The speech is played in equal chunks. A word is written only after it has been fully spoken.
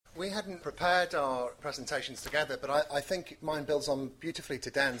We hadn't prepared our presentations together, but I think mine builds on beautifully to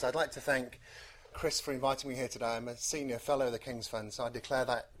Dan's. I'd like to thank Chris for inviting me here today. I'm a senior fellow of the King's Fund, so I declare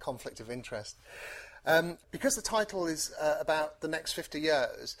that conflict of interest. Because the title is about the next 50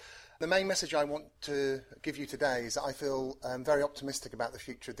 years, the main message I want to give you today is that I feel very optimistic about the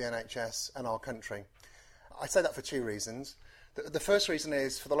future of the NHS and our country. I say that for two reasons. The first reason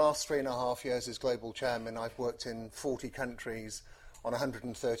is, for the last 3.5 years as Global Chairman, I've worked in 40 countries on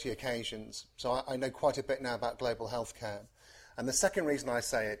 130 occasions, so I know quite a bit now about global healthcare. And the second reason I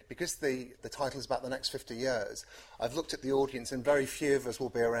say it, because the title is about the next 50 years, I've looked at the audience and very few of us will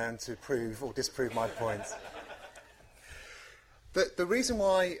be around to prove or disprove my points. The reason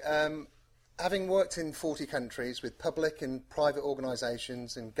why, having worked in 40 countries with public and private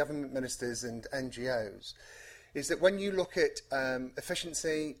organisations and government ministers and NGOs, is that when you look at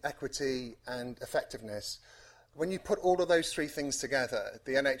efficiency, equity and effectiveness, when you put all of those three things together,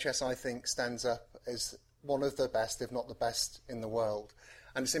 the NHS, I think, stands up as one of the best, if not the best, in the world.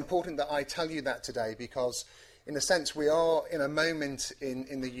 And it's important that I tell you that today because, in a sense, we are in a moment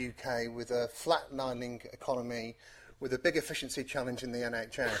in the UK with a flatlining economy, with a big efficiency challenge in the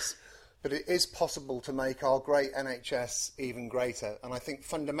NHS. But it is possible to make our great NHS even greater. And I think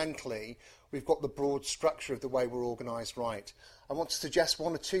fundamentally, we've got the broad structure of the way we're organised right. I want to suggest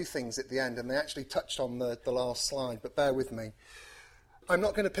one or two things at the end, and they actually touched on the last slide, but bear with me. I'm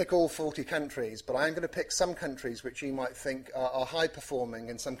not going to pick all 40 countries, but I am going to pick some countries which you might think are high-performing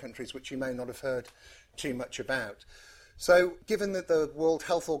and some countries which you may not have heard too much about. So, given that the World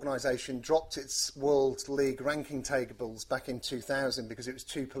Health Organization dropped its World League ranking tables back in 2000 because it was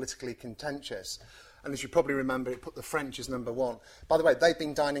too politically contentious, and as you probably remember, it put the French as number one. By the way, they've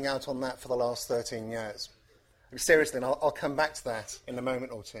been dining out on that for the last 13 years. Seriously, and I'll come back to that in a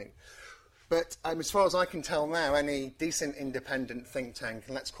moment or two. But as far as I can tell now, any decent independent think tank,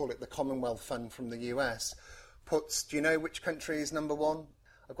 and let's call it the Commonwealth Fund from the US, puts, do you know which country is number one?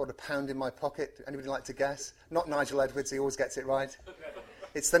 I've got £1 in my pocket. Anybody like to guess? Not Nigel Edwards, he always gets it right.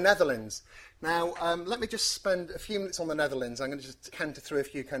 It's the Netherlands. Now, let me just spend a few minutes on the Netherlands. I'm going to just canter through a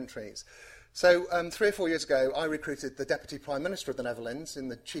few countries. So, 3 or 4 years ago, I recruited the Deputy Prime Minister of the Netherlands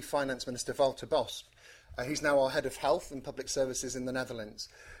and the Chief Finance Minister, Walter Bos. He's now our Head of Health and Public Services in the Netherlands.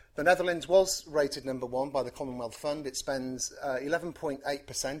 The Netherlands was rated number one by the Commonwealth Fund. It spends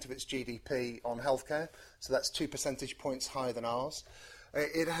 11.8% of its GDP on healthcare, so that's 2 percentage points higher than ours.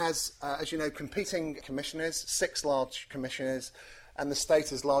 It has, as you know, competing commissioners, 6 large commissioners, and the state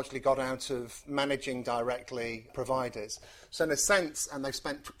has largely got out of managing directly providers. So in a sense, and they've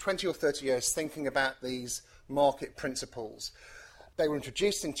spent 20 or 30 years thinking about these market principles. They were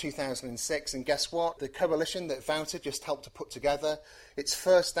introduced in 2006, and guess what? The coalition that Wouter just helped to put together, its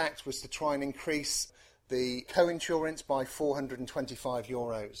first act was to try and increase the co-insurance by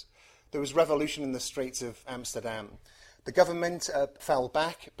 €425. There was revolution in the streets of Amsterdam. The government fell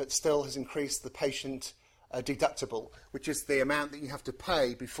back, but still has increased the patient deductible, which is the amount that you have to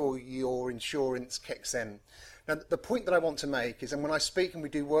pay before your insurance kicks in. Now, the point that I want to make is, and when I speak and we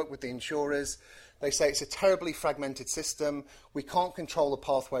do work with the insurers, they say it's a terribly fragmented system, we can't control the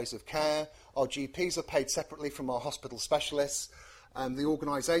pathways of care, our GPs are paid separately from our hospital specialists, the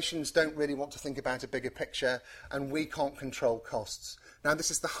organisations don't really want to think about a bigger picture, and we can't control costs. Now, this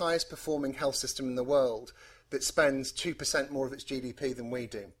is the highest performing health system in the world that spends 2% more of its GDP than we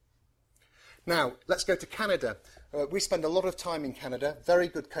do. Now, let's go to Canada. We spend a lot of time in Canada. Very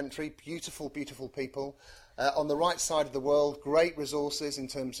good country, beautiful, beautiful people. On the right side of the world, great resources in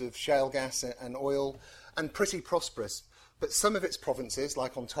terms of shale gas and oil, and pretty prosperous. But some of its provinces,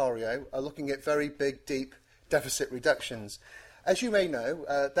 like Ontario, are looking at very big, deep deficit reductions. As you may know,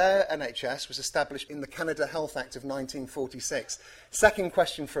 their NHS was established in the Canada Health Act of 1946. Second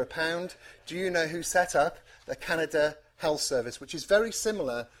question for £1. Do you know who set up the Canada Health Service, which is very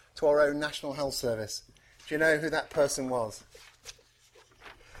similar to our own National Health Service? Do you know who that person was?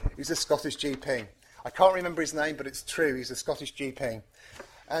 He's a Scottish GP. I can't remember his name, but it's true, he's a Scottish GP.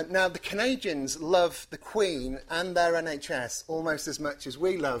 Now, the Canadians love the Queen and their NHS almost as much as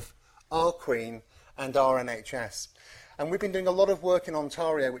we love our Queen and our NHS. And we've been doing a lot of work in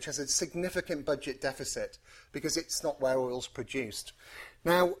Ontario, which has a significant budget deficit because it's not where oil's produced.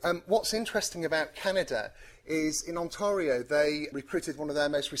 Now, what's interesting about Canada is in Ontario, they recruited one of their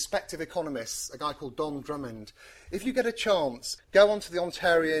most respected economists, a guy called Don Drummond. If you get a chance, go onto the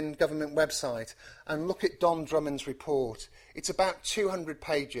Ontarian government website and look at Don Drummond's report. It's about 200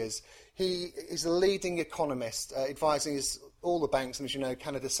 pages. He is a leading economist, advising all the banks, and as you know,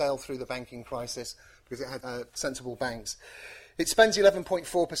 Canada sailed through the banking crisis because it had sensible banks. It spends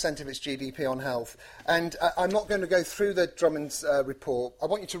 11.4% of its GDP on health. And I'm not going to go through the Drummond's report. I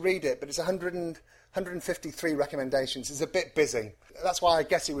want you to read it, but it's 153 recommendations. It's a bit busy. That's why I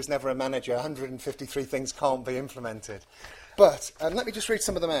guess he was never a manager. 153 things can't be implemented. But let me just read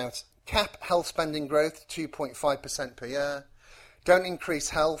some of them out. Cap health spending growth, 2.5% per year. Don't increase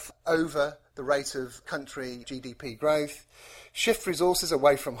health over the rate of country GDP growth. Shift resources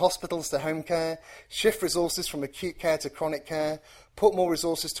away from hospitals to home care. Shift resources from acute care to chronic care. Put more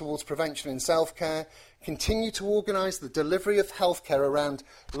resources towards prevention and self-care. Continue to organise the delivery of healthcare around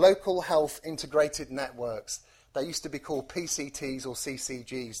local health integrated networks. They used to be called PCTs or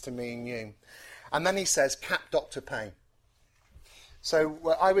CCGs to me and you. And then he says cap doctor pay. So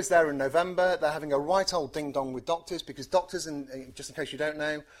I was there in November. They're having a right old ding-dong with doctors because doctors, and just in case you don't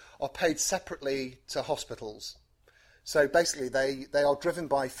know, are paid separately to hospitals. So basically they are driven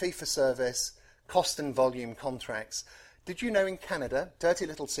by fee-for-service, cost and volume contracts. Did you know in Canada, dirty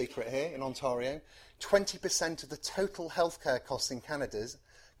little secret here in Ontario, 20% of the total healthcare costs in Canada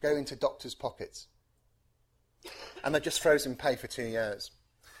go into doctors' pockets? And they're just frozen pay for 2 years.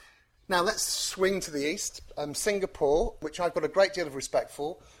 Now let's swing to the east. Singapore, which I've got a great deal of respect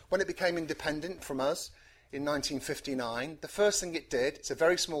for, when it became independent from us in 1959, the first thing it did, it's a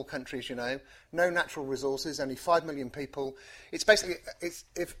very small country as you know, no natural resources, only 5 million people. It's basically,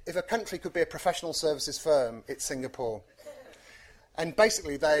 if a country could be a professional services firm, it's Singapore. And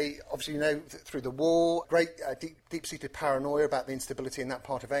basically they, obviously you know, through the war, great deep-seated paranoia about the instability in that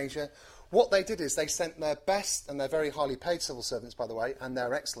part of Asia. What they did is they sent their best, and they're very highly paid civil servants, by the way, and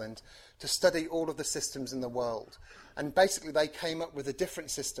they're excellent, to study all of the systems in the world. And basically they came up with a different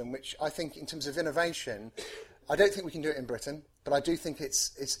system, which I think in terms of innovation, I don't think we can do it in Britain, but I do think it's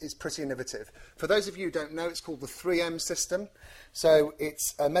pretty innovative. For those of you who don't know, it's called the 3M system. So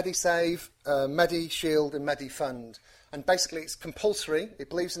it's MediSave, MediShield and MediFund. And basically it's compulsory. It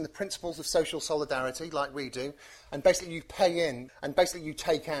believes in the principles of social solidarity, like we do. And basically you pay in, and basically you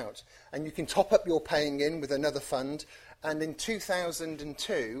take out. And you can top up your paying in with another fund. And in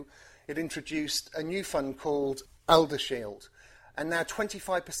 2002, it introduced a new fund called ElderShield. And now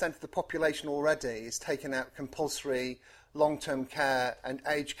 25% of the population already is taking out compulsory long-term care and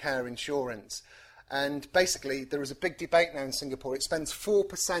aged care insurance. And basically there is a big debate now in Singapore. It spends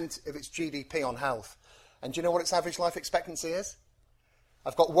 4% of its GDP on health. And do you know what its average life expectancy is?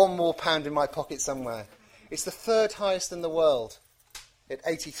 I've got £1 more in my pocket somewhere. It's the third highest in the world at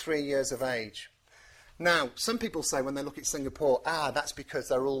 83 years of age. Now, some people say when they look at Singapore, that's because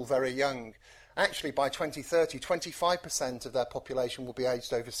they're all very young. Actually, by 2030, 25% of their population will be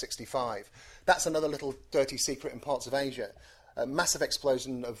aged over 65. That's another little dirty secret in parts of Asia. A massive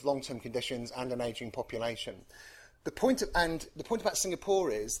explosion of long-term conditions and an ageing population. The point about Singapore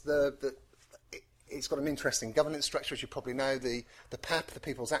is it's got an interesting governance structure, as you probably know. The PAP, the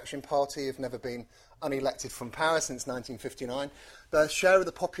People's Action Party, have never been unelected from power since 1959. The share of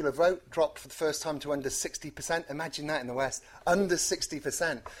the popular vote dropped for the first time to under 60%. Imagine that in the West, under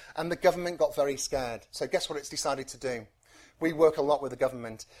 60%. And the government got very scared. So guess what it's decided to do? We work a lot with the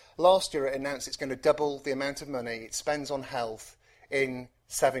government. Last year it announced it's going to double the amount of money it spends on health in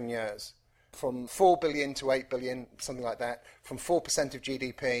 7 years. From 4 billion to 8 billion, something like that, from 4% of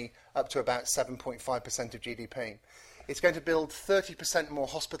GDP up to about 7.5% of GDP. It's going to build 30% more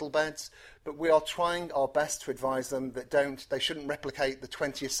hospital beds, but we are trying our best to advise them that they shouldn't replicate the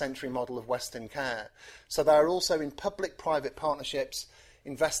 20th century model of Western care. So they are also in public-private partnerships,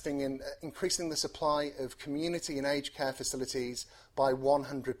 investing in increasing the supply of community and aged care facilities by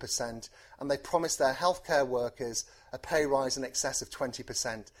 100%, and they promise their healthcare workers a pay rise in excess of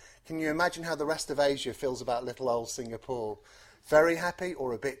 20%. Can you imagine how the rest of Asia feels about little old Singapore? Very happy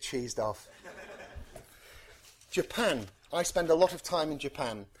or a bit cheesed off? Japan. I spend a lot of time in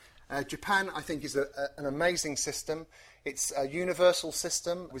Japan. Japan, I think, is an amazing system. It's a universal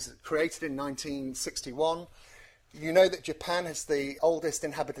system. It was created in 1961. You know that Japan has the oldest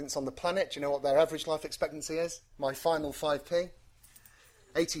inhabitants on the planet. Do you know what their average life expectancy is? My final 5p.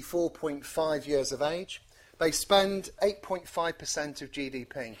 84.5 years of age. They spend 8.5% of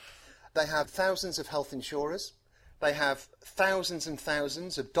GDP. They have thousands of health insurers. They have thousands and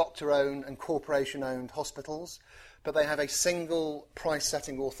thousands of doctor-owned and corporation-owned hospitals, but they have a single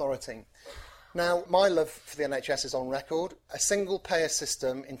price-setting authority. Now, my love for the NHS is on record. A single-payer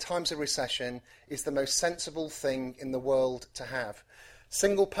system in times of recession is the most sensible thing in the world to have.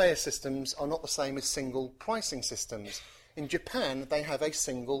 Single-payer systems are not the same as single pricing systems. In Japan, they have a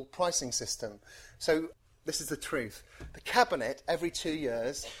single pricing system. So this is the truth. The cabinet, every 2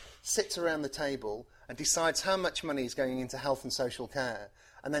 years, sits around the table and decides how much money is going into health and social care,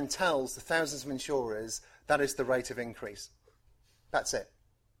 and then tells the thousands of insurers that is the rate of increase. That's it.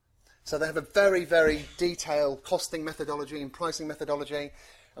 So they have a very, very detailed costing methodology and pricing methodology,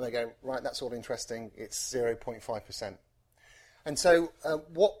 and they go, right, that's all interesting, it's 0.5%. And so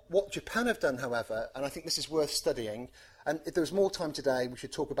what Japan have done, however, and I think this is worth studying, and if there was more time today, we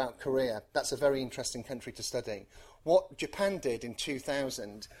should talk about Korea. That's a very interesting country to study. What Japan did in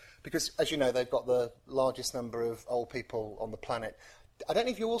 2000, because, as you know, they've got the largest number of old people on the planet. I don't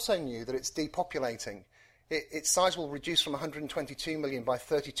know if you also knew that it's depopulating. Its size will reduce from 122 million by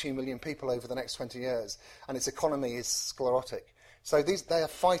 32 million people over the next 20 years, and its economy is sclerotic. So they are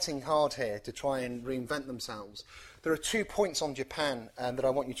fighting hard here to try and reinvent themselves. There are 2 points on Japan that I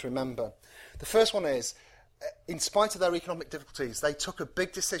want you to remember. The first one is, in spite of their economic difficulties, they took a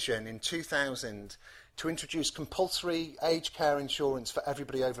big decision in 2000 to introduce compulsory aged care insurance for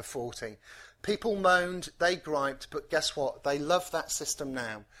everybody over 40. People moaned, they griped, but guess what? They love that system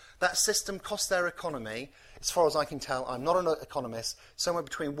now. That system cost their economy, as far as I can tell, I'm not an economist, somewhere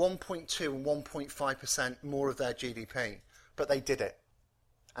between 1.2 and 1.5% more of their GDP. But they did it.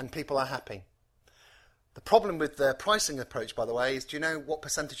 And people are happy. The problem with their pricing approach, by the way, is do you know what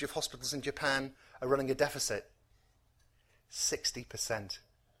percentage of hospitals in Japan are running a deficit? 60%.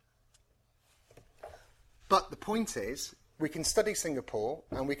 But the point is, we can study Singapore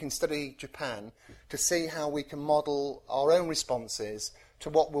and we can study Japan to see how we can model our own responses to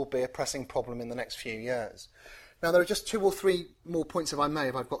what will be a pressing problem in the next few years. Now, there are just 2 or 3 more points, if I may,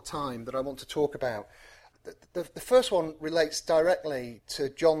 if I've got time, that I want to talk about. The first one relates directly to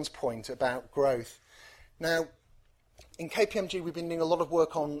John's point about growth. Now, in KPMG, we've been doing a lot of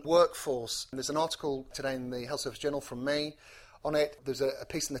work on workforce. And there's an article today in the Health Service Journal from me on it. There's a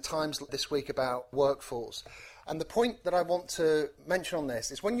piece in the Times this week about workforce. And the point that I want to mention on this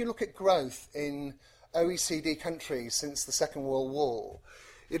is when you look at growth in OECD countries since the Second World War,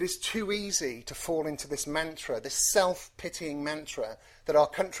 it is too easy to fall into this mantra, this self-pitying mantra, that our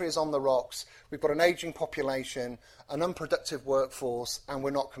country is on the rocks, we've got an ageing population, an unproductive workforce, and we're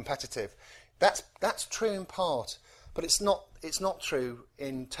not competitive. That's true in part, but it's not true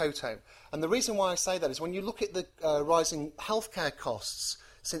in toto. And the reason why I say that is when you look at the rising healthcare costs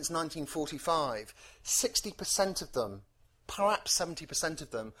since 1945, 60% of them, perhaps 70%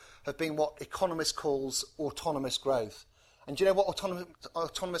 of them, have been what economists calls autonomous growth. And do you know what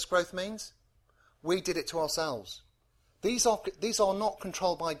autonomous growth means? We did it to ourselves. These are not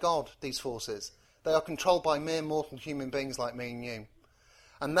controlled by God, these forces. They are controlled by mere mortal human beings like me and you.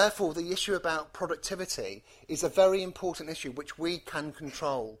 And therefore, the issue about productivity is a very important issue which we can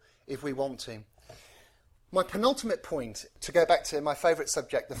control if we want to. My penultimate point, to go back to my favourite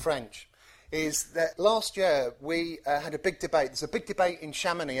subject, the French, is that last year we had a big debate. There's a big debate in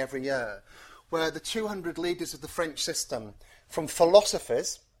Chamonix every year where the 200 leaders of the French system, from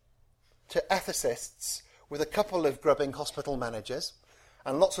philosophers to ethicists, with a couple of grubbing hospital managers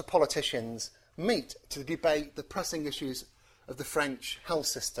and lots of politicians, meet to debate the pressing issues of the French health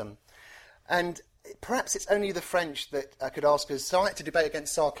system. And perhaps it's only the French that could ask us. So I had to debate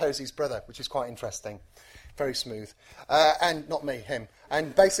against Sarkozy's brother, which is quite interesting. Very smooth. And not me, him.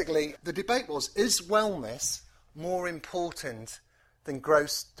 And basically, the debate was, is wellness more important than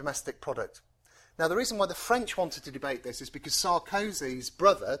gross domestic product? Now, the reason why the French wanted to debate this is because Sarkozy's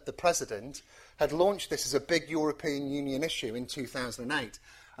brother, the president, had launched this as a big European Union issue in 2008.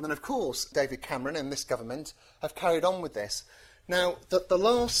 And then, of course, David Cameron and this government have carried on with this. Now, the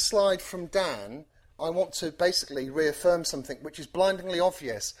last slide from Dan, I want to basically reaffirm something which is blindingly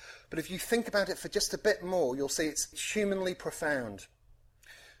obvious. But if you think about it for just a bit more, you'll see it's humanly profound.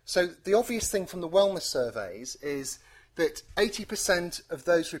 So the obvious thing from the wellness surveys is that 80% of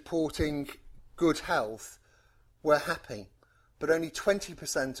those reporting good health were happy, but only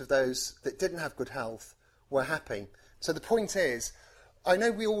 20% of those that didn't have good health were happy. So the point is, I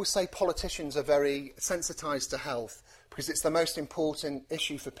know we always say politicians are very sensitised to health because it's the most important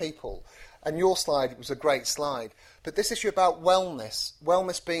issue for people. And your slide was a great slide. But this issue about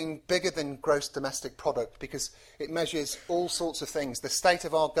wellness being bigger than gross domestic product because it measures all sorts of things, the state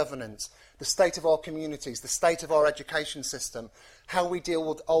of our governance, the state of our communities, the state of our education system, how we deal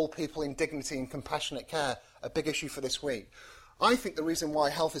with old people in dignity and compassionate care, a big issue for this week. I think the reason why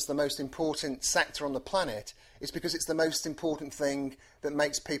health is the most important sector on the planet is because it's the most important thing that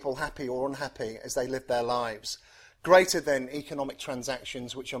makes people happy or unhappy as they live their lives, greater than economic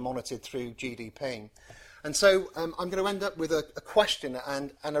transactions which are monitored through GDP. And so I'm going to end up with a question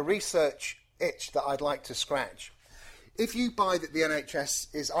and a research itch that I'd like to scratch. If you buy that the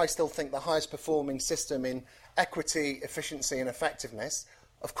NHS is, I still think, the highest performing system in equity, efficiency and effectiveness,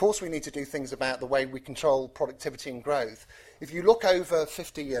 of course we need to do things about the way we control productivity and growth. If you look over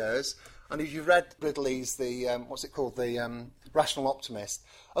 50 years, And if you've read Ridley's, the Rational Optimist,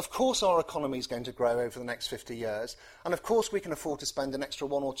 of course our economy is going to grow over the next 50 years. And of course we can afford to spend an extra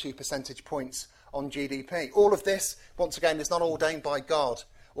 1 or 2 percentage points on GDP. All of this, once again, is not ordained by God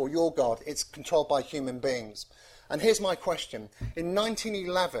or your God. It's controlled by human beings. And here's my question. In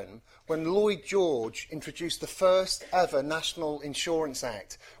 1911, when Lloyd George introduced the first ever National Insurance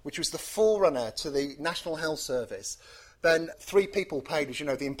Act, which was the forerunner to the National Health Service, then 3 people paid, as you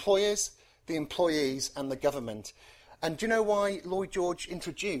know, the employers, the employees and the government. And do you know why Lloyd George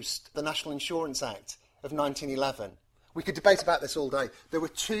introduced the National Insurance Act of 1911? We could debate about this all day. There were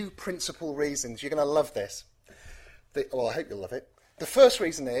 2 principal reasons. You're going to love this. Well, I hope you'll love it. The first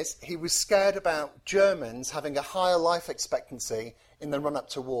reason is he was scared about Germans having a higher life expectancy in the run-up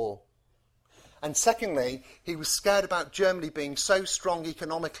to war. And secondly, he was scared about Germany being so strong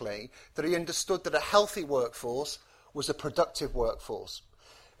economically that he understood that a healthy workforce was a productive workforce.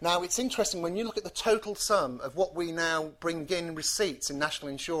 Now, it's interesting, when you look at the total sum of what we now bring in receipts in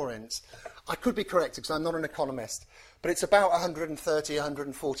national insurance, I could be correct because I'm not an economist, but it's about 130,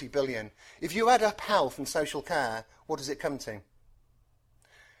 140 billion. If you add up health and social care, what does it come to?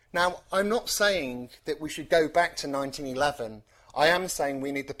 Now, I'm not saying that we should go back to 1911. I am saying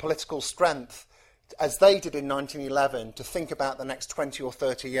we need the political strength, as they did in 1911, to think about the next 20 or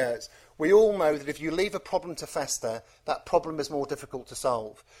 30 years. We all know that if you leave a problem to fester, that problem is more difficult to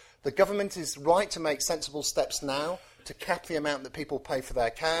solve. The government is right to make sensible steps now to cap the amount that people pay for their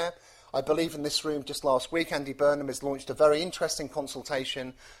care. I believe in this room just last week, Andy Burnham has launched a very interesting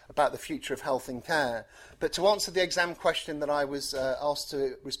consultation about the future of health and care. But to answer the exam question that I was asked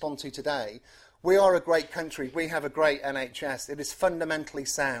to respond to today, we are a great country. We have a great NHS. It is fundamentally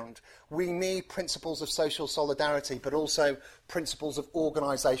sound. We need principles of social solidarity, but also principles of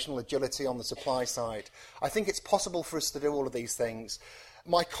organisational agility on the supply side. I think it's possible for us to do all of these things.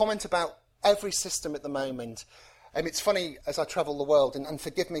 My comment about every system at the moment, it's funny as I travel the world, and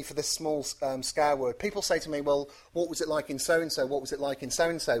forgive me for this small scare word, people say to me, well, what was it like in so-and-so, what was it like in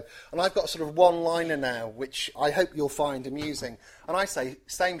so-and-so? And I've got sort of one-liner now, which I hope you'll find amusing. And I say,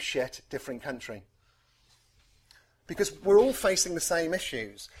 same shit, different country. Because we're all facing the same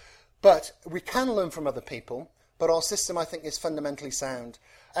issues. But we can learn from other people, but our system, I think, is fundamentally sound.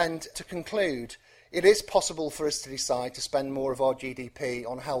 And to conclude, it is possible for us to decide to spend more of our GDP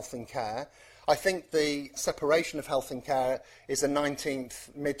on health and care. I think the separation of health and care is a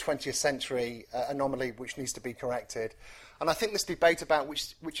 19th, mid-20th century anomaly which needs to be corrected. And I think this debate about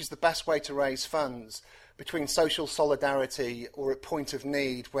which is the best way to raise funds between social solidarity or at point of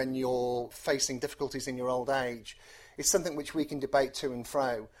need when you're facing difficulties in your old age is something which we can debate to and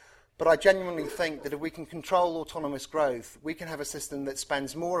fro. But I genuinely think that if we can control autonomous growth, we can have a system that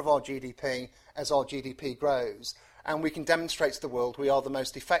spends more of our GDP as our GDP grows, and we can demonstrate to the world we are the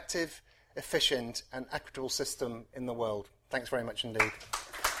most effective, efficient and equitable system in the world. Thanks very much indeed.